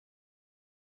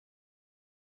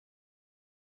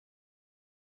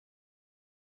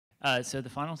So the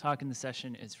final talk in the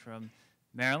session is from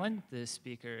Maryland. The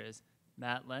speaker is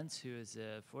Matt Lentz, who is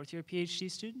a fourth-year PhD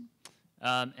student,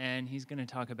 and he's going to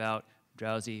talk about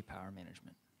Drowsy power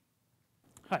management.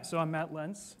 Hi, so I'm Matt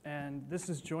Lentz, and this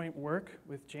is joint work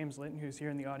with James Litton, who's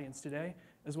here in the audience today,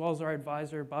 as well as our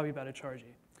advisor,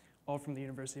 Bhattacharjee, all from the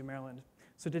University of Maryland.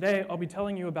 So today, I'll be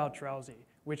telling you about Drowsy,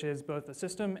 which is both a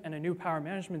system and a new power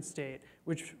management state,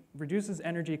 which reduces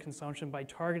energy consumption by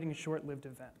targeting short-lived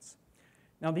events.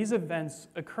 Now, these events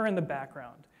occur in the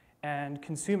background and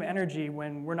consume energy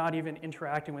when we're not even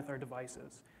interacting with our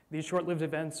devices. These short-lived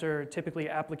events are typically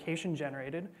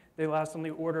application-generated. They last on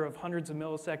the order of hundreds of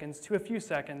milliseconds to a few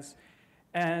seconds,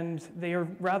 and they are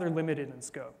rather limited in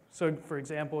scope. So, for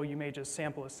example, you may just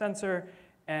sample a sensor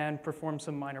and perform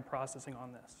some minor processing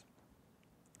on this.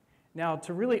 Now,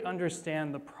 to really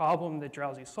understand the problem that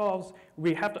Drowsy solves,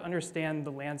 we have to understand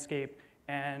the landscape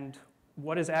and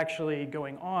what is actually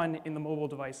going on in the mobile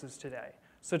devices today.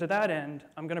 So to that end,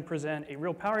 I'm going to present a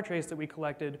real power trace that we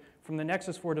collected from the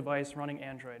Nexus 4 device running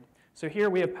Android. So here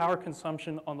we have power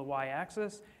consumption on the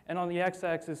y-axis, and on the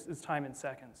x-axis is time in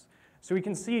seconds. So we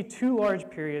can see two large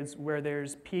periods where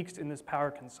there's peaks in this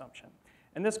power consumption.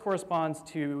 And this corresponds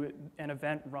to an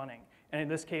event running. And in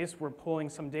this case, we're pulling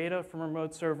some data from a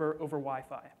remote server over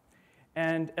Wi-Fi.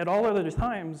 And at all other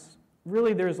times,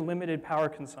 really there's limited power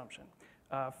consumption,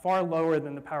 far lower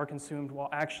than the power consumed while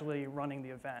actually running the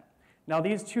event. Now,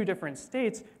 these two different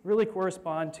states really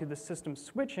correspond to the system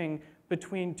switching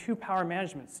between two power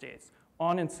management states,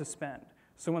 on and suspend.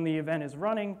 So when the event is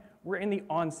running, we're in the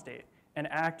on state and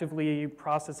actively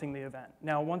processing the event.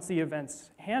 Now, once the event's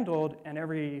handled, and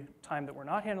every time that we're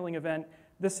not handling event,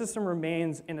 the system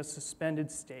remains in a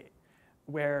suspended state,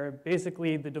 where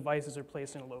basically the devices are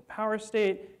placed in a low power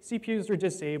state, CPUs are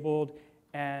disabled,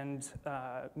 and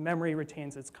memory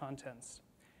retains its contents.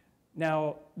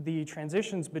 Now, the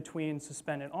transitions between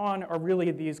suspend and on are really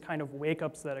these kind of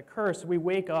wake-ups that occur, so we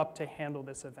wake up to handle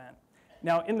this event.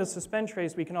 Now, in the suspend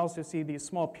trace, we can also see these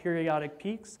small periodic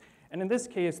peaks, and in this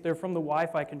case, they're from the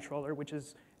Wi-Fi controller, which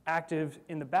is active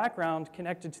in the background,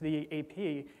 connected to the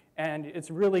AP, and it's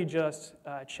really just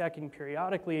checking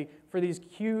periodically for these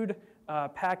queued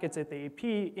packets at the AP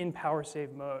in power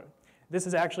save mode. This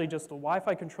is actually just the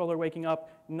Wi-Fi controller waking up,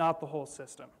 not the whole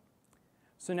system.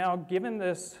 So now, given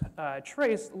this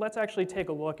trace, let's actually take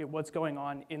a look at what's going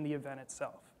on in the event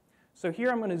itself. So here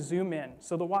I'm going to zoom in.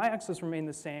 So the y-axis remained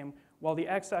the same, while the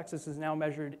x-axis is now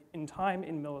measured in time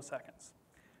in milliseconds.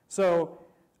 So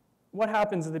what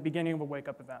happens at the beginning of a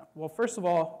wake-up event? Well, first of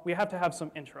all, we have to have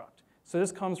some interrupt. So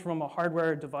this comes from a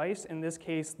hardware device, in this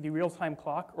case, the real-time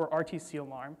clock, or RTC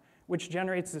alarm, which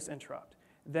generates this interrupt.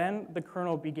 Then the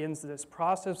kernel begins this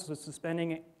process of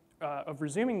suspending, of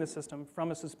resuming the system from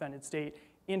a suspended state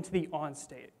into the on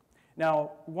state.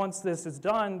 Now, once this is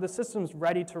done, the system's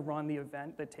ready to run the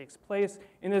event that takes place.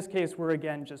 In this case, we're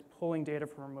again just pulling data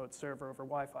from a remote server over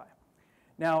Wi-Fi.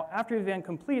 Now, after the event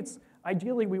completes,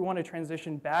 ideally we want to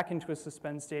transition back into a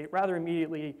suspend state rather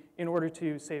immediately in order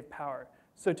to save power.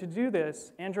 So to do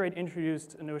this, Android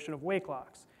introduced a notion of wake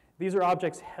locks. These are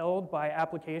objects held by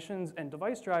applications and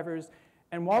device drivers,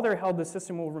 and while they're held, the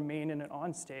system will remain in an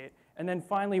on state. And then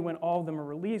finally, when all of them are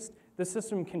released, the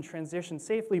system can transition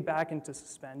safely back into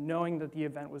suspend, knowing that the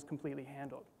event was completely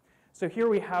handled. So here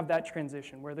we have that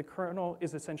transition, where the kernel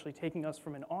is essentially taking us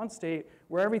from an on state,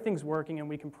 where everything's working and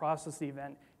we can process the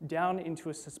event, down into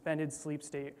a suspended sleep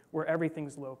state, where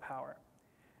everything's low power.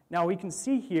 Now we can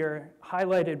see here,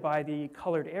 highlighted by the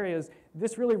colored areas,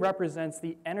 this really represents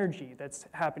the energy that's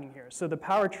happening here. So the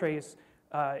power trace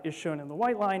is shown in the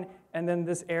white line, and then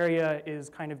this area is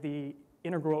kind of the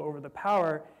integral over the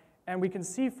power. And we can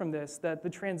see from this that the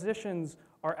transitions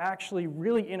are actually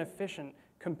really inefficient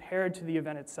compared to the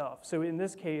event itself. So in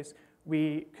this case,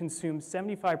 we consume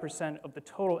 75% of the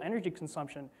total energy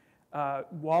consumption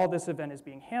while this event is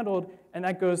being handled, and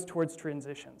that goes towards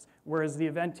transitions, whereas the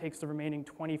event takes the remaining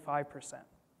 25%.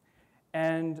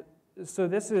 And so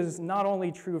this is not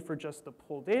only true for just the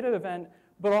pull data event,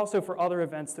 but also for other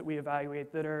events that we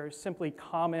evaluate that are simply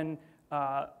common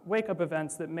wake-up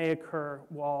events that may occur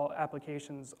while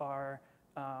applications are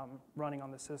running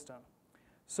on the system.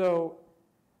 So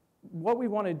what we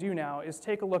want to do now is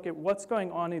take a look at what's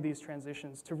going on in these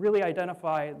transitions to really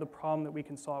identify the problem that we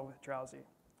can solve with Drowsy.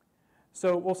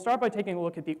 So we'll start by taking a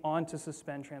look at the on to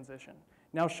suspend transition.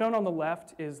 Now shown on the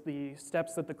left is the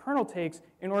steps that the kernel takes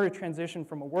in order to transition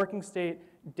from a working state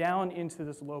down into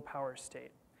this low power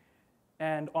state.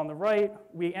 And on the right,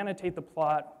 we annotate the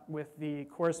plot with the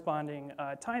corresponding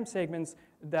time segments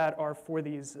that are for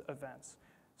these events.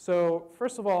 So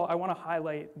first of all, I want to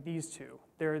highlight these two.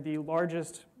 They're the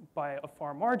largest, by a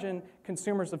far margin,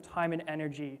 consumers of time and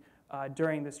energy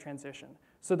during this transition.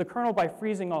 So the kernel, by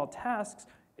freezing all tasks,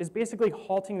 is basically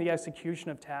halting the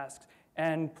execution of tasks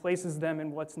and places them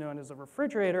in what's known as a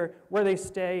refrigerator, where they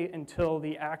stay until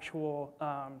the actual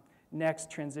next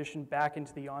transition back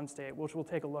into the on state, which we'll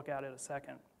take a look at in a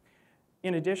second.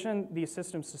 In addition, the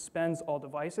system suspends all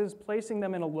devices, placing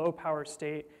them in a low power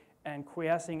state and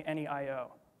quiescing any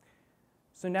I/O.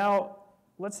 So now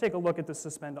let's take a look at the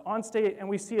suspend on state, and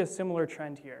we see a similar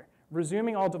trend here.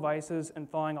 Resuming all devices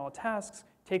and thawing all tasks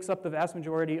takes up the vast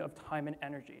majority of time and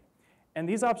energy. And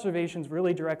these observations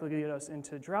really directly lead us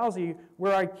into Drowsy,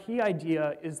 where our key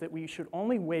idea is that we should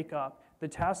only wake up the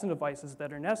tasks and devices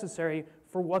that are necessary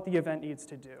for what the event needs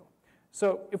to do.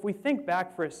 So if we think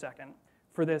back for a second,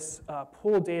 for this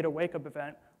pull data wake-up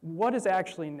event, what is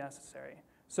actually necessary?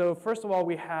 So first of all,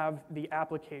 we have the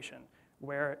application,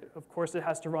 where of course it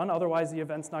has to run, otherwise the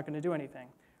event's not going to do anything.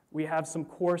 We have some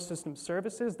core system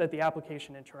services that the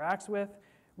application interacts with.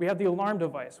 We have the alarm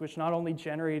device, which not only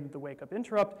generated the wake-up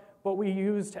interrupt, but we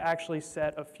use to actually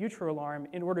set a future alarm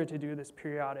in order to do this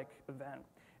periodic event.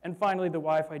 And finally, the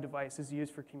Wi-Fi device is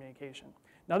used for communication.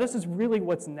 Now, this is really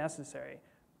what's necessary,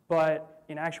 but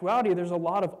in actuality, there's a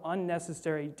lot of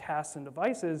unnecessary tasks and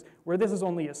devices where this is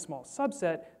only a small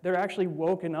subset. They're actually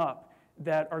woken up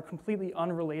that are completely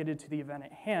unrelated to the event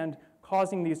at hand,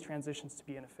 causing these transitions to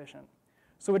be inefficient.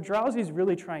 So what Drowsy is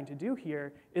really trying to do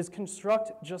here is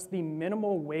construct just the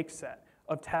minimal wake set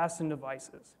of tasks and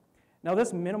devices. Now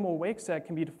this minimal wake set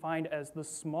can be defined as the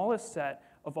smallest set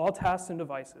of all tasks and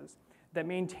devices that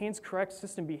maintains correct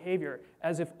system behavior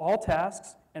as if all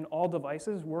tasks and all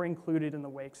devices were included in the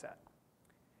wake set.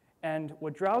 And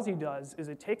what Drowsy does is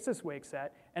it takes this wake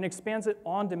set and expands it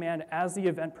on demand as the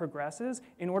event progresses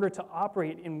in order to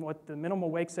operate in what the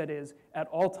minimal wake set is at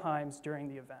all times during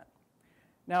the event.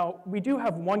 Now, we do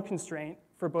have one constraint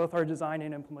for both our design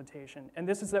and implementation, and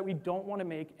this is that we don't want to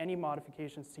make any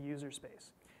modifications to user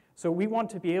space. So we want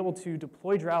to be able to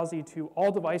deploy Drowsy to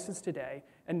all devices today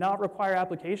and not require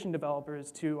application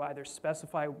developers to either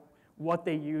specify what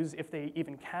they use, if they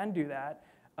even can do that,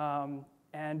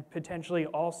 and potentially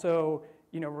also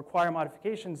require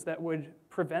modifications that would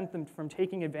prevent them from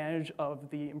taking advantage of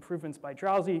the improvements by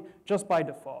Drowsy just by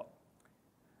default.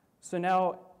 So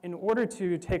now, in order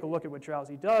to take a look at what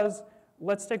Drowsy does,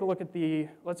 let's first take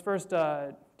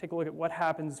a look at what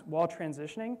happens while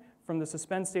transitioning from the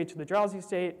suspend state to the Drowsy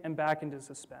state and back into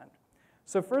suspend.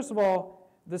 So first of all,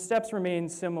 the steps remain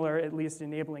similar, at least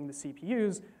enabling the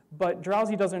CPUs, but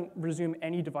Drowsy doesn't resume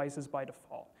any devices by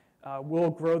default.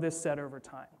 We'll grow this set over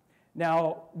time.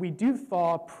 Now, we do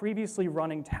thaw previously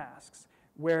running tasks,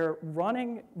 where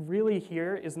running really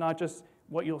here is not just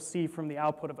what you'll see from the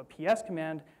output of a PS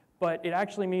command, but it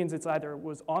actually means it's either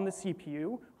was on the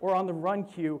CPU or on the run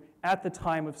queue at the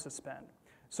time of suspend.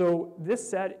 So this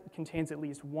set contains at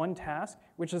least one task,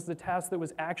 which is the task that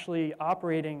was actually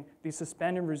operating the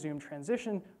suspend and resume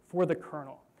transition for the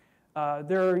kernel.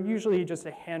 There are usually just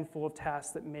a handful of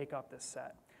tasks that make up this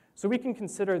set. So we can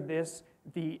consider this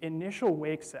the initial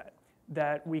wake set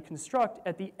that we construct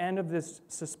at the end of this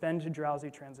suspend to Drowsy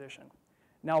transition.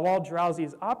 Now, while Drowsy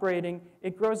is operating,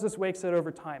 it grows this wake set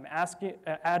over time,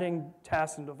 adding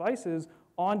tasks and devices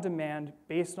on demand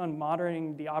based on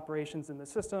monitoring the operations in the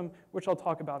system, which I'll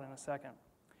talk about in a second.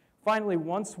 Finally,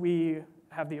 once we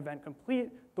have the event complete,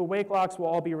 the wake locks will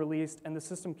all be released and the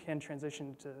system can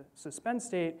transition to suspend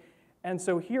state. And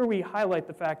so here we highlight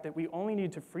the fact that we only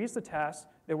need to freeze the tasks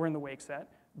that were in the wake set,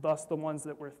 thus the ones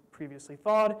that were previously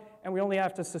thawed, and we only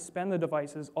have to suspend the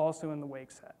devices also in the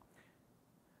wake set.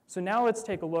 So now let's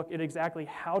take a look at exactly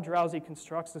how Drowsy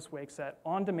constructs this wake set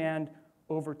on demand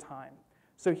over time.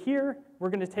 So here, we're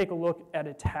going to take a look at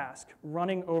a task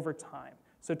running over time.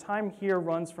 So time here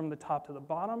runs from the top to the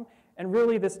bottom, and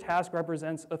really this task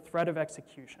represents a thread of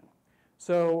execution.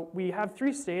 So we have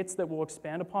three states that we'll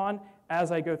expand upon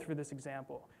as I go through this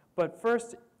example. But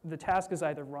first, the task is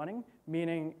either running,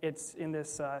 meaning it's in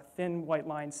this thin white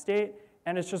line state,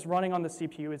 and it's just running on the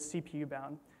CPU, it's CPU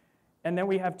bound. And then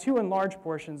we have two enlarged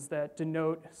portions that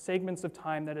denote segments of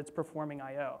time that it's performing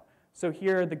I/O. So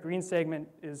here, the green segment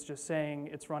is just saying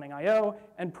it's running I/O,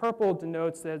 and purple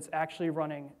denotes that it's actually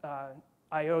running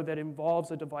I/O that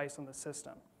involves a device on the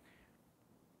system.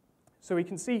 So we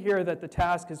can see here that the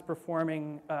task is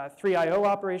performing three I/O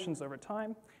operations over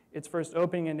time. It's first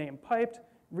opening a named pipe,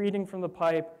 reading from the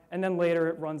pipe, and then later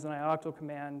it runs an ioctl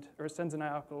command, or sends an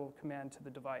ioctl command to the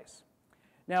device.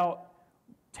 Now,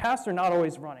 tasks are not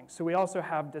always running, so we also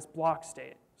have this block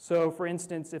state. So for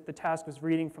instance, if the task was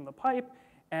reading from the pipe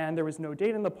and there was no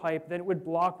data in the pipe, then it would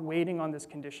block waiting on this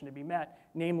condition to be met,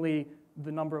 namely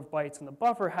the number of bytes in the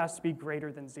buffer has to be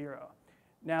greater than 0.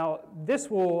 Now, this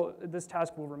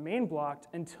task will remain blocked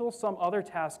until some other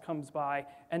task comes by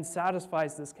and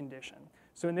satisfies this condition.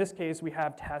 So in this case, we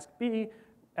have task B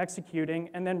executing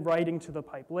and then writing to the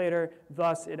pipe later.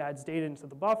 Thus, it adds data into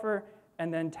the buffer,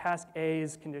 and then task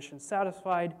A's condition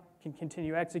satisfied can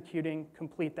continue executing,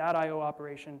 complete that I/O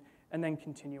operation, and then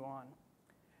continue on.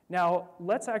 Now,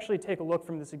 let's actually take a look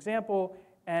from this example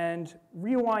and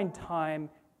rewind time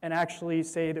and actually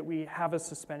say that we have a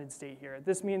suspended state here.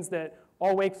 This means that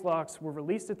all wake locks were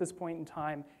released at this point in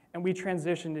time, and we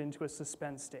transitioned into a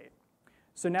suspend state.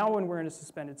 So now when we're in a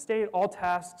suspended state, all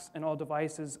tasks and all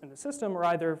devices in the system are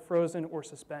either frozen or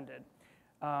suspended.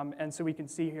 And so we can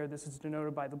see here, this is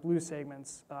denoted by the blue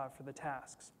segments for the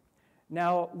tasks.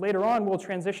 Now, later on, we'll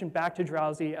transition back to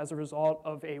Drowsy as a result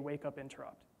of a wake-up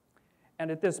interrupt.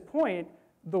 And at this point,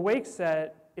 the wake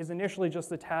set is initially just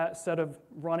the set of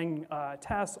running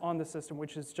tasks on the system,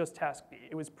 which is just task B.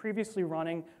 It was previously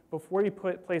running before you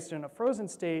placed it in a frozen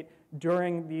state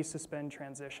during the suspend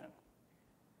transition.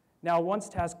 Now, once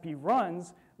task B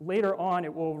runs, later on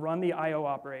it will run the I/O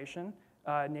operation,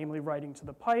 namely writing to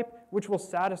the pipe, which will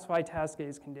satisfy task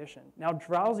A's condition. Now,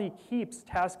 Drowsy keeps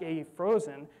task A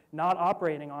frozen, not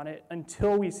operating on it,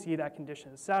 until we see that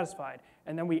condition is satisfied,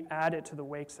 and then we add it to the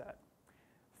wake set.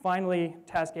 Finally,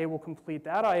 task A will complete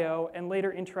that I/O and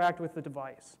later interact with the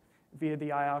device via the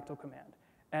ioctl command.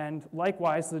 And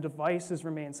likewise, the devices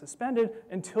remain suspended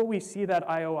until we see that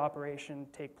I/O operation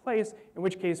take place, in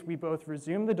which case we both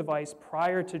resume the device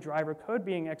prior to driver code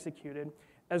being executed,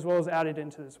 as well as add it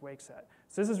into this wake set.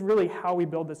 So this is really how we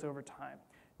build this over time.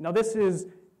 Now, this is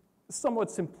somewhat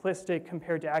simplistic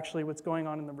compared to actually what's going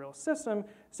on in the real system.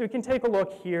 So we can take a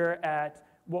look here at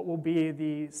what will be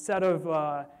the set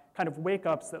of kind of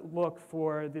wake-ups that look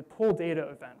for the pull data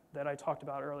event that I talked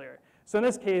about earlier. So in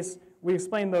this case, we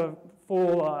explained the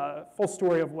full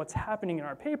story of what's happening in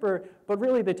our paper, but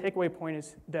really the takeaway point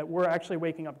is that we're actually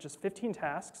waking up just 15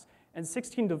 tasks and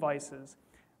 16 devices,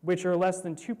 which are less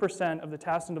than 2% of the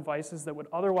tasks and devices that would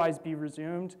otherwise be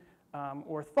resumed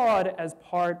or thawed as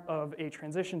part of a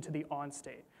transition to the on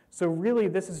state. So really,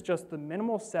 this is just the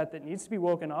minimal set that needs to be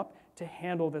woken up to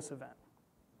handle this event.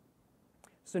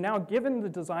 So now, given the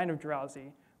design of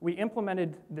Drowsy, we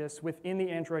implemented this within the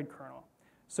Android kernel.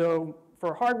 So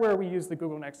for hardware, we used the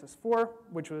Google Nexus 4,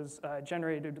 which was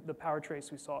generated the power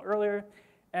trace we saw earlier.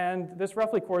 And this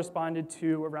roughly corresponded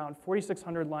to around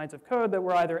 4,600 lines of code that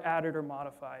were either added or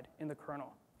modified in the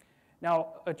kernel.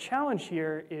 Now, a challenge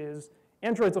here is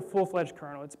Android's a full-fledged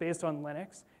kernel. It's based on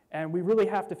Linux. And we really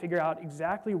have to figure out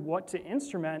exactly what to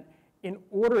instrument in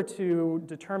order to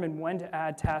determine when to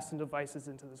add tasks and devices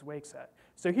into this wake set.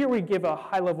 So here we give a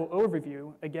high-level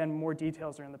overview. Again, more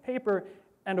details are in the paper.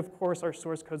 And of course, our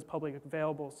source code is publicly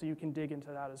available, so you can dig into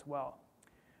that as well.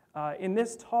 In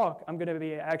this talk, I'm going to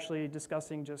be actually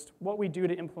discussing just what we do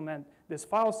to implement this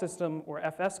file system, or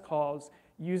FS calls,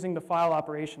 using the file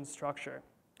operation structure.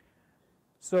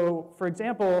 So for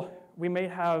example, we may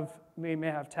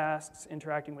have tasks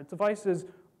interacting with devices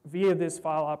via this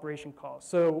file operation call.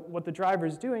 So what the driver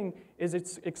is doing is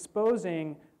it's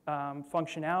exposing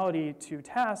functionality to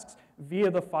tasks via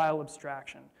the file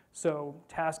abstraction. So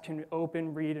tasks can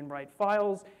open, read, and write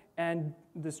files, and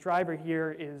this driver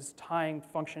here is tying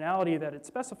functionality that it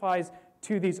specifies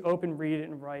to these open, read,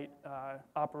 and write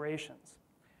operations.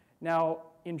 Now,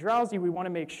 in Drowsy, we want to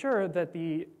make sure that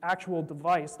the actual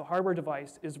device, the hardware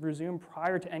device, is resumed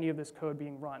prior to any of this code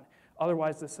being run.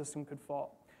 Otherwise, the system could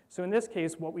fault. So in this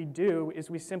case, what we do is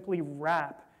we simply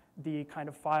wrap the kind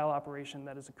of file operation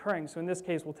that is occurring. So in this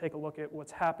case, we'll take a look at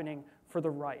what's happening for the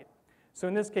write. So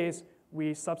in this case,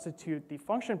 we substitute the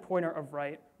function pointer of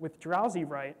write with Drowsy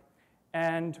write,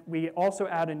 and we also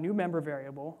add a new member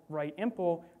variable, write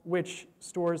impl, which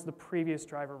stores the previous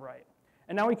driver write.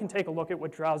 And now we can take a look at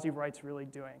what Drowsy write's really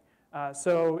doing.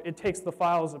 So it takes the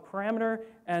file as a parameter,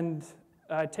 and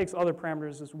it takes other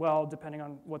parameters as well, depending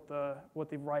on what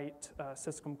the write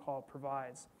system call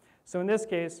provides. So in this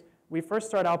case, we first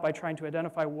start out by trying to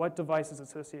identify what device is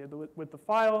associated with the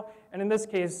file. And in this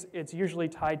case, it's usually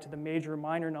tied to the major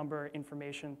minor number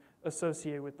information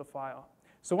associated with the file.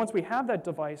 So once we have that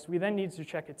device, we then need to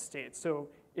check its state. So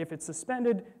if it's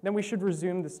suspended, then we should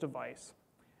resume this device.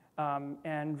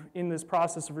 And in this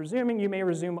process of resuming, you may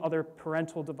resume other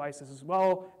parental devices as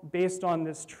well, based on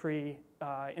this tree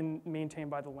maintained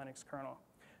by the Linux kernel.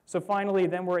 So finally,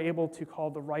 then we're able to call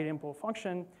the write impl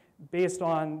function based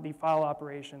on the file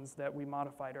operations that we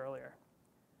modified earlier.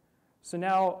 So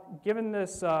now, given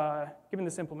this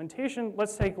implementation,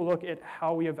 let's take a look at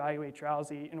how we evaluate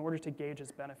Drowsy in order to gauge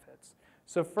its benefits.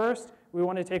 So first, we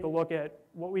want to take a look at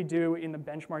what we do in the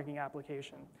benchmarking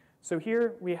application. So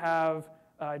here we have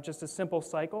just a simple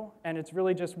cycle, and it's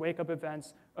really just wake-up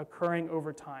events occurring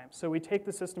over time. So we take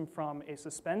the system from a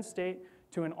suspend state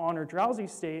to an on or drowsy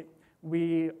state.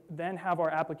 We then have our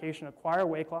application acquire a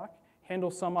wake lock,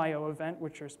 handle some I/O event,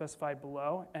 which are specified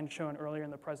below and shown earlier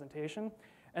in the presentation,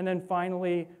 and then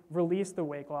finally release the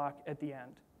wake lock at the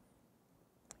end.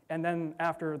 And then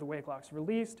after the wake lock's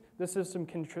released, the system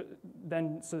can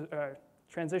then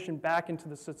transition back into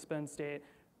the suspend state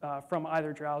from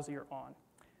either drowsy or on.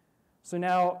 So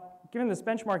now, given this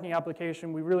benchmarking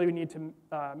application, we really need to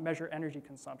measure energy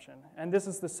consumption. And this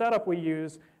is the setup we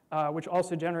use, which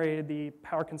also generated the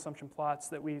power consumption plots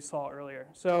that we saw earlier.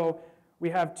 So we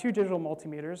have two digital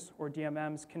multimeters, or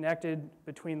DMMs, connected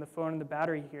between the phone and the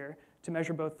battery here to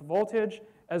measure both the voltage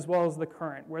as well as the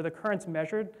current, where the current's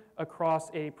measured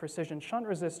across a precision shunt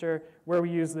resistor, where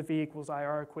we use the V equals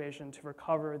IR equation to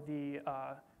recover the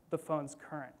phone's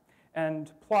current.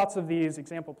 And plots of these,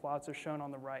 example plots, are shown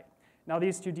on the right. Now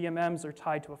these two DMMs are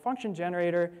tied to a function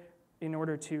generator in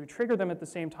order to trigger them at the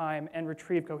same time and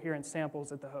retrieve coherent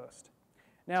samples at the host.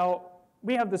 Now,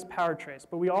 we have this power trace,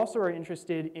 but we also are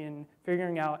interested in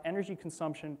figuring out energy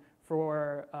consumption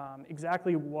for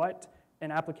exactly what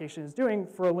an application is doing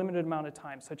for a limited amount of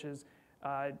time, such as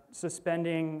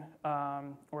suspending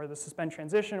or the suspend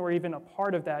transition, or even a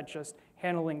part of that just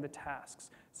handling the tasks.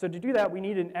 So to do that, we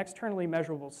need an externally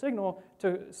measurable signal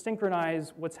to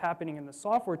synchronize what's happening in the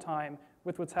software time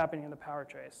with what's happening in the power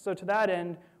trace. So to that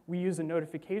end, we use a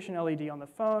notification LED on the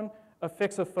phone,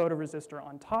 affix a photoresistor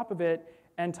on top of it,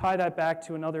 and tie that back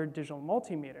to another digital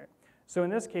multimeter. So in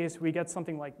this case, we get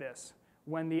something like this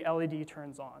when the LED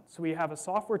turns on. So we have a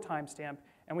software timestamp,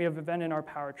 and we have an event in our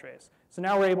power trace. So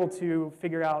now we're able to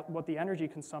figure out what the energy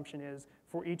consumption is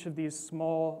for each of these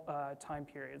small time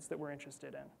periods that we're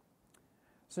interested in.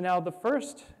 So now the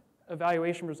first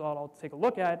evaluation result I'll take a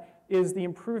look at is the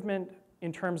improvement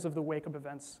in terms of the wake-up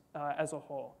events as a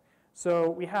whole. So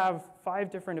we have 5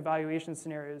 different evaluation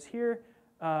scenarios here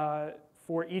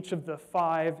for each of the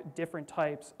 5 different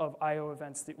types of I/O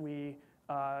events that we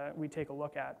take a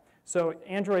look at. So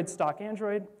Android's stock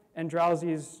Android, and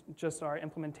Drowsy is just our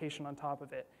implementation on top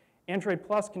of it. Android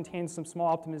Plus contains some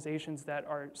small optimizations that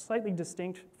are slightly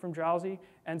distinct from Drowsy,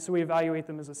 and so we evaluate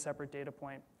them as a separate data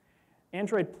point.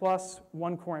 Android Plus,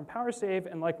 1 core and power save,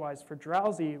 and likewise for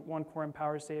Drowsy, 1 core and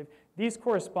power save, these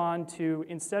correspond to,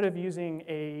 instead of using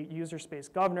a user space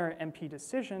governor, MP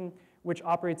decision, which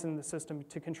operates in the system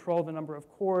to control the number of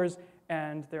cores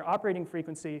and their operating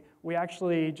frequency, we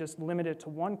actually just limit it to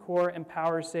 1 core and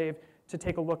power save to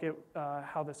take a look at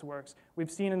how this works.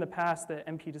 We've seen in the past that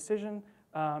MP decision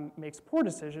makes poor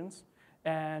decisions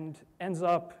and ends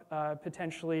up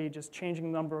potentially just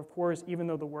changing the number of cores even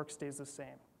though the work stays the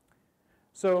same.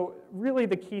 So really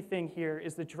the key thing here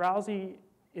is that Drowsy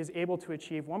is able to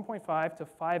achieve 1.5 to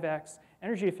 5x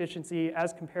energy efficiency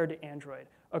as compared to Android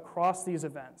across these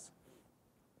events.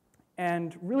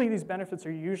 And really these benefits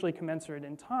are usually commensurate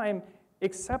in time,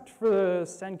 except for the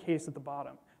send case at the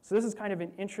bottom. So this is kind of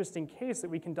an interesting case that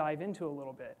we can dive into a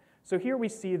little bit. So here we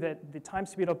see that the time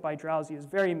speed up by Drowsy is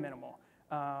very minimal,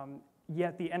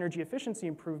 yet the energy efficiency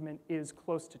improvement is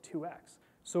close to 2x.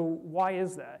 So why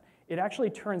is that? It actually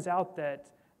turns out that,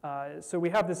 so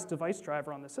we have this device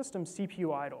driver on the system,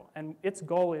 CPU idle, and its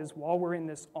goal is, while we're in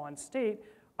this on state,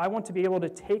 I want to be able to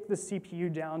take the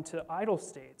CPU down to idle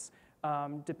states,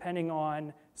 depending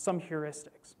on some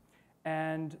heuristics.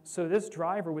 And so this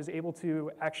driver was able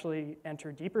to actually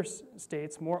enter deeper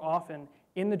states more often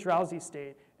in the Drowsy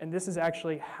state, and this is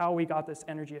actually how we got this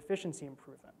energy efficiency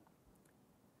improvement.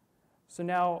 So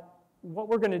now, what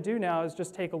we're going to do now is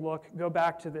just take a look, go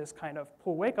back to this kind of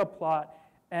pull wake-up plot,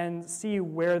 and see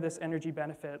where this energy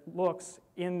benefit looks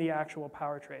in the actual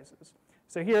power traces.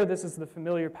 So here, this is the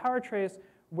familiar power trace,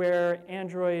 where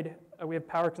Android, we have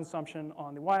power consumption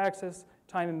on the y-axis,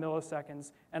 time in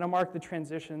milliseconds, and I'll mark the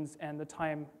transitions and the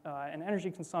time and energy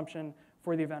consumption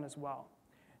for the event as well.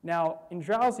 Now, in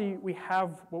Drowsy, we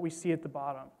have what we see at the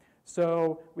bottom.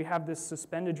 So we have this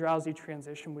suspended Drowsy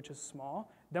transition, which is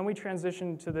small. Then we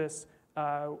transition to this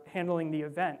handling the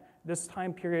event. This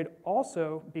time period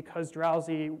also, because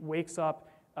Drowsy wakes up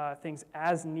things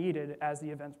as needed as the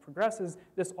event progresses,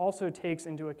 this also takes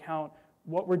into account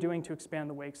what we're doing to expand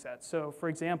the wake set. So for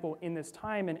example, in this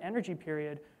time and energy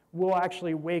period, we'll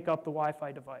actually wake up the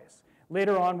Wi-Fi device.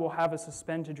 Later on, we'll have a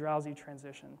suspend to Drowsy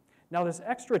transition. Now this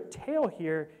extra tail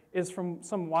here is from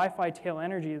some Wi-Fi tail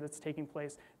energy that's taking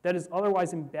place that is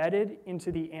otherwise embedded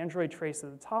into the Android trace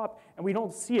at the top, and we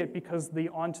don't see it because the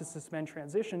on to suspend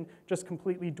transition just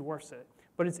completely dwarfs it.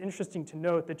 But it's interesting to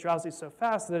note that Drowsy is so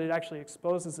fast that it actually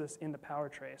exposes this in the power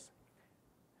trace.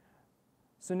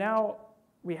 So now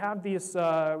we have this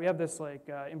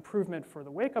improvement for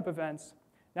the wake-up events.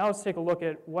 Now let's take a look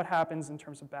at what happens in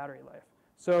terms of battery life.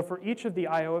 So for each of the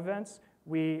I/O events,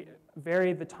 we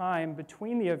vary the time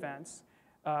between the events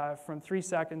from 3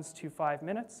 seconds to 5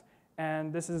 minutes.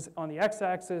 And this is on the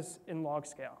x-axis in log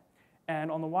scale. And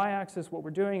on the y-axis, what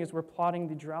we're doing is we're plotting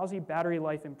the Drowsy battery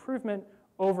life improvement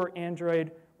over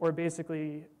Android, or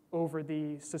basically over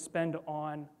the suspend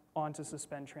on to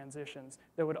suspend transitions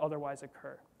that would otherwise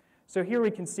occur. So here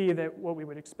we can see that what we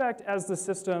would expect as the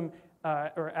system,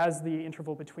 or as the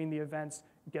interval between the events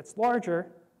gets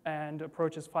larger and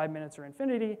approaches 5 minutes or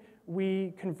infinity,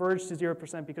 we converge to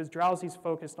 0% because Drowsy is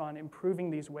focused on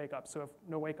improving these wake-ups. So if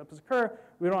no wake-ups occur,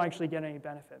 we don't actually get any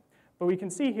benefit. But we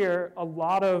can see here a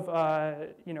lot of,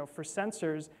 for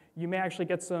sensors, you may actually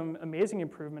get some amazing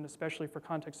improvement, especially for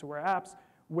context-aware apps,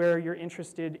 where you're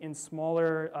interested in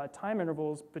smaller time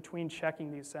intervals between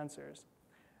checking these sensors.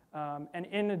 And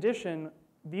in addition,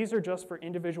 these are just for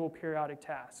individual periodic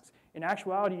tasks. In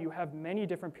actuality, you have many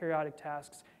different periodic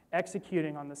tasks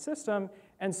executing on the system,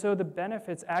 and so the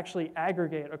benefits actually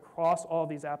aggregate across all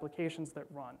these applications that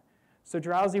run. So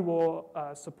Drowsy will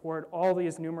support all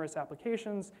these numerous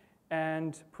applications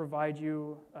and provide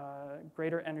you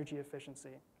greater energy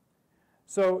efficiency.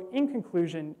 So in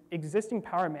conclusion, existing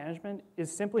power management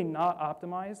is simply not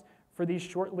optimized for these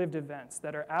short-lived events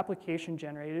that are application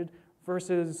generated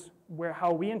versus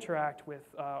how we interact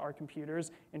with our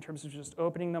computers in terms of just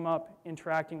opening them up,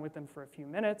 interacting with them for a few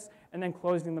minutes, and then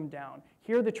closing them down.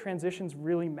 Here, the transitions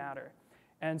really matter.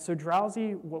 And so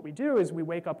Drowsy, what we do is we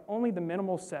wake up only the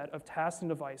minimal set of tasks and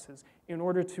devices in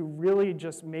order to really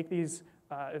just make these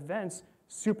events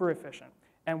super efficient.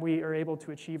 And we are able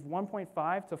to achieve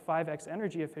 1.5 to 5x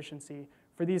energy efficiency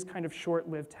for these kind of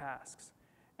short-lived tasks.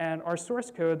 And our source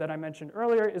code that I mentioned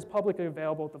earlier is publicly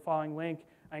available at the following link.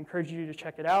 I encourage you to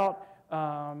check it out.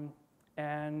 I'll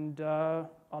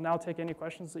now take any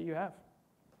questions that you have.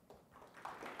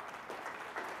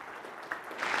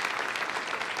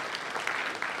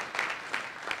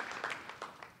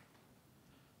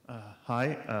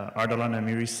 Hi, Ardalan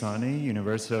Amirisani,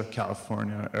 University of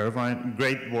California, Irvine.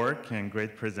 Great work and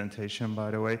great presentation,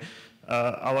 by the way.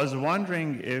 I was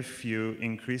wondering if you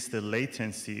increase the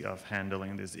latency of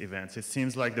handling these events. It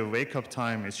seems like the wake-up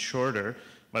time is shorter,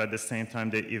 but at the same time,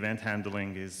 the event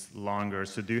handling is longer.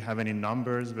 So do you have any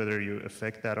numbers, whether you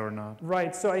affect that or not?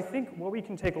 Right, so I think what we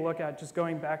can take a look at, just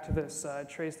going back to this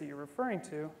trace that you're referring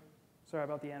to, sorry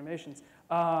about the animations,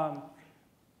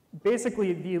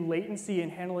 basically the latency in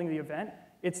handling the event,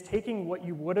 it's taking what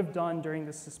you would have done during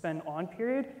the suspend on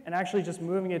period and actually just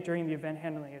moving it during the event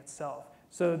handling itself.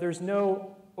 So there's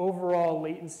no overall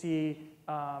latency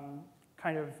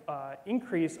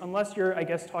increase unless you're, I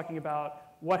guess, talking about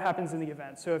what happens in the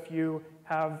event. So if you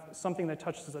have something that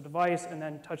touches a device and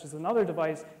then touches another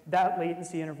device, that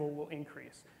latency interval will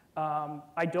increase.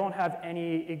 I don't have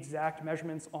any exact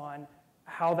measurements on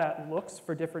how that looks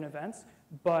for different events,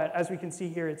 but as we can see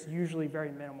here, it's usually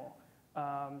very minimal.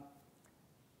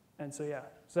 And so yeah,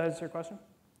 does that answer your question?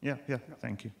 Yeah,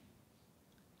 thank you.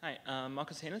 Hi,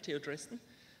 Markus Hähnel, TU Dresden.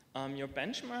 Your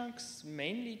benchmarks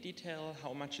mainly detail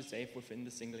how much you save within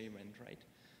the single event, right?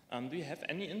 Do you have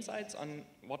any insights on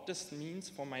what this means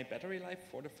for my battery life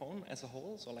for the phone as a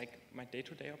whole, so like my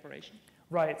day-to-day operation?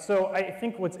 Right, so I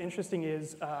think what's interesting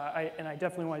is, and I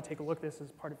definitely want to take a look at this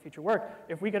as part of future work,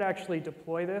 if we could actually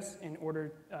deploy this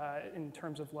in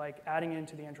terms of like adding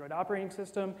into the Android operating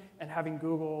system and having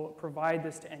Google provide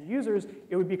this to end users,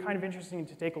 it would be kind of interesting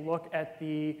to take a look at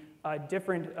the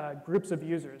different groups of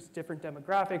users, different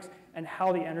demographics, and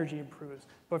how the energy improves.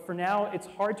 But for now, it's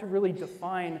hard to really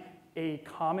define a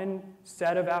common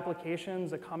set of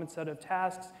applications, a common set of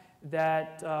tasks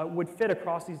that would fit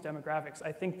across these demographics.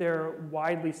 I think they're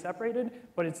widely separated,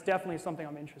 but it's definitely something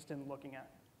I'm interested in looking at.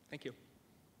 Thank you.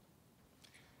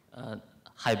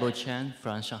 Haibo Chen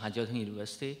from Shanghai Jiaotong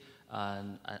University.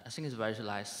 I think it's very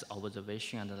nice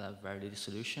observation and a very good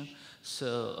solution.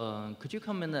 So could you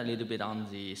comment a little bit on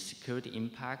the security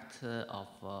impact of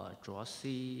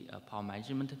Drowsy power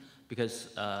management? Because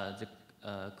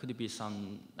could be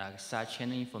some side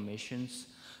channel informations.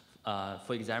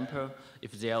 For example,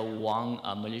 if there are one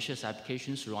malicious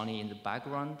applications running in the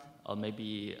background, or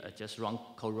maybe just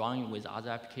co-running with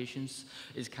other applications,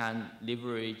 it can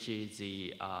leverage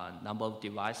the number of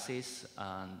devices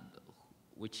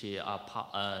which are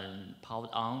powered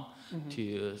on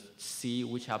to see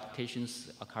which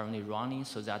applications are currently running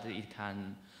so that it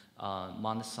can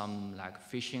mount some like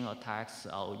phishing attacks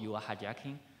or you are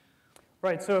hijacking?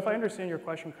 Right, so if I understand your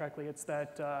question correctly, it's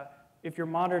that if you're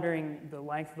monitoring the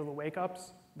length of the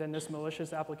wake-ups, then this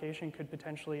malicious application could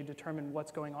potentially determine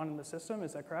what's going on in the system.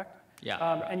 Is that correct?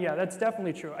 Yeah. And yeah, that's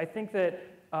definitely true. I think that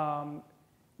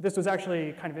this was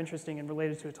actually kind of interesting and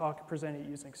related to a talk presented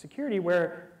using security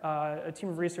where a team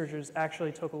of researchers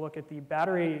actually took a look at the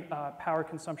battery power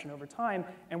consumption over time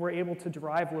and were able to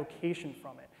derive location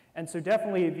from it. And so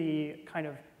definitely the kind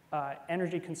of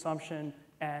energy consumption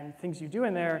and things you do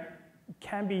in there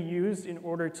can be used in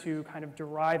order to kind of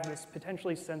derive this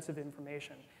potentially sensitive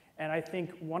information. And I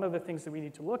think one of the things that we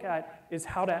need to look at is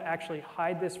how to actually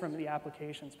hide this from the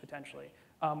applications potentially.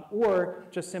 Or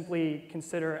just simply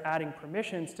consider adding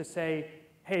permissions to say,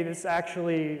 hey, this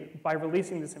actually, by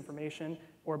releasing this information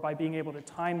or by being able to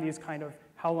time these kind of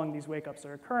how long these wake-ups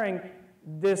are occurring,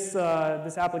 this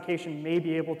application may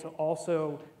be able to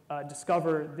also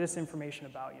discover this information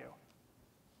about you.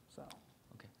 So.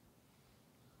 Okay.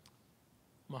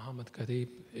 Mohammed Khatib,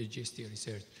 GST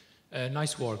Research.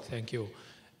 Nice work, thank you.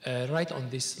 Right on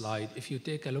this slide, if you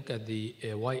take a look at the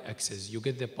y-axis, you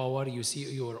get the power, you see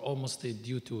you're almost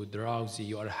due to Drowsy,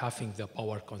 you are halving the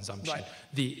power consumption, Right.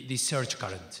 the surge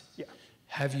current. Yeah.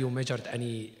 Have you measured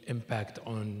any impact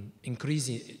on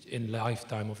increasing in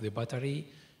lifetime of the battery?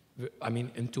 I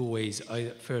mean, in two ways.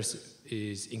 First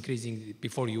is increasing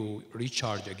before you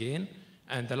recharge again,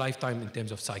 and the lifetime in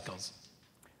terms of cycles.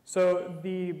 So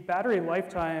the battery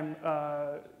lifetime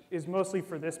is mostly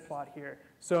for this plot here.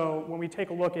 So when we take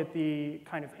a look at the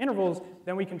kind of intervals,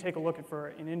 then we can take a look at for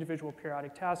an individual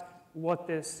periodic task what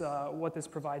this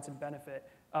provides in benefit.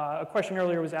 A question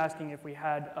earlier was asking if we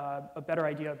had a better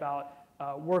idea about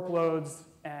workloads,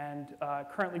 and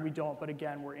currently we don't, but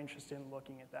again, we're interested in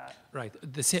looking at that. Right.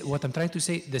 What I'm trying to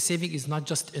say, the saving is not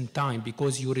just in time,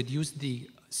 because you reduce the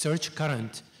surge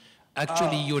current.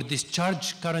 Actually, your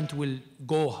discharge current will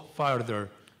go farther,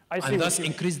 and thus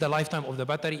increase the lifetime of the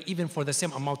battery even for the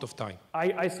same amount of time.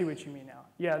 I see what you mean now.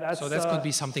 Yeah, that's... So that could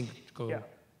be something. Yeah,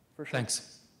 for sure.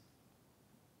 Thanks.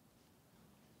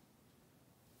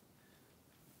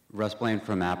 Russ Blaine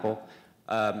from Apple.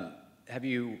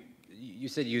 You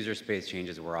said user space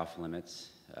changes were off limits.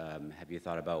 Have you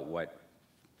thought about what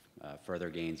further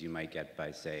gains you might get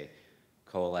by, say,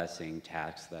 coalescing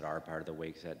tasks that are part of the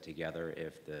wake set together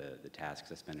if the task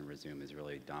suspend and resume is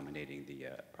really dominating the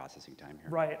processing time here?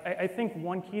 Right. I think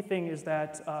one key thing is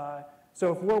that,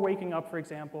 so if we're waking up, for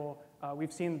example,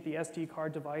 we've seen that the SD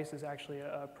card device is actually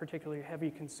a particularly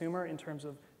heavy consumer in terms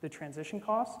of the transition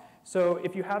costs. So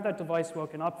if you have that device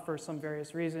woken up for some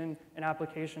various reason, an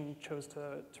application chose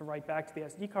to write back to the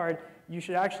SD card, you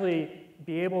should actually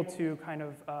be able to kind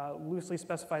of loosely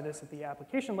specify this at the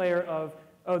application layer of,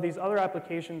 oh, these other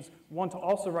applications want to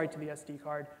also write to the SD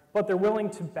card, but they're willing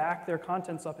to back their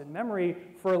contents up in memory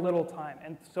for a little time.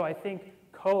 And so I think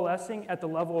coalescing at the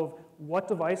level of what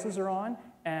devices are on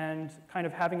and kind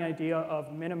of having an idea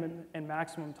of minimum and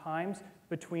maximum times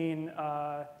between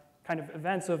kind of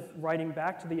events of writing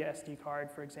back to the SD card,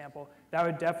 for example, that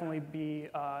would definitely be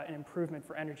an improvement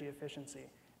for energy efficiency.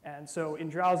 And so in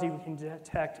Drowsy, we can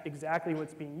detect exactly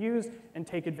what's being used and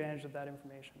take advantage of that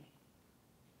information.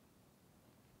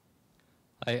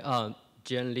 Hi,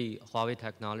 Jian Li, Huawei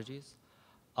Technologies.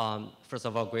 First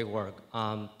of all, great work.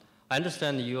 I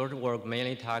understand your work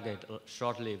mainly target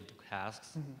short-lived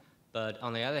tasks, but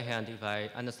on the other hand, if I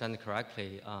understand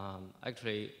correctly,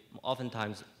 actually,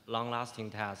 oftentimes long-lasting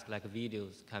tasks like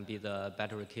videos can be the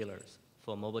battery killers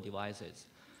for mobile devices.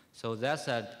 So that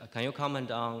said, can you comment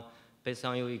on, based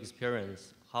on your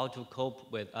experience, how to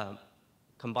cope with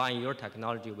combine your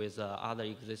technology with other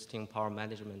existing power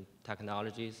management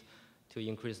technologies to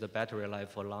increase the battery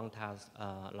life for long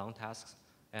tasks?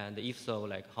 And if so,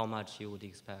 like how much you would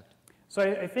expect? So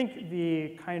I think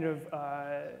the kind of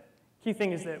key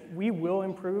thing is that we will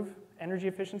improve energy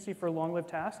efficiency for long-lived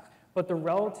tasks, but the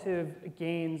relative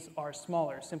gains are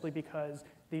smaller simply because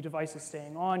the device is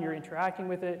staying on, you're interacting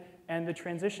with it, and the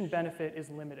transition benefit is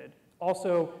limited.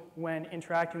 Also, when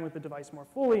interacting with the device more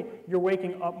fully, you're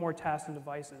waking up more tasks and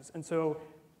devices. And so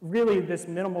really this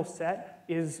minimal set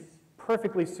is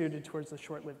perfectly suited towards the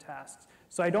short-lived tasks.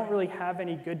 So I don't really have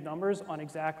any good numbers on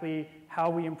exactly how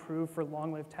we improve for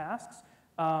long-lived tasks,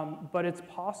 but it's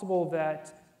possible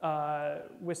that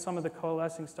with some of the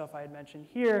coalescing stuff I had mentioned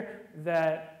here,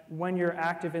 that when you're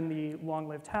active in the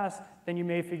long-lived tasks, then you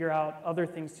may figure out other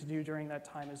things to do during that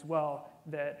time as well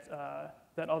that,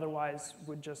 that otherwise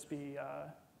would just be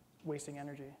wasting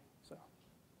energy. So.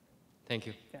 Thank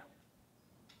you. Yeah.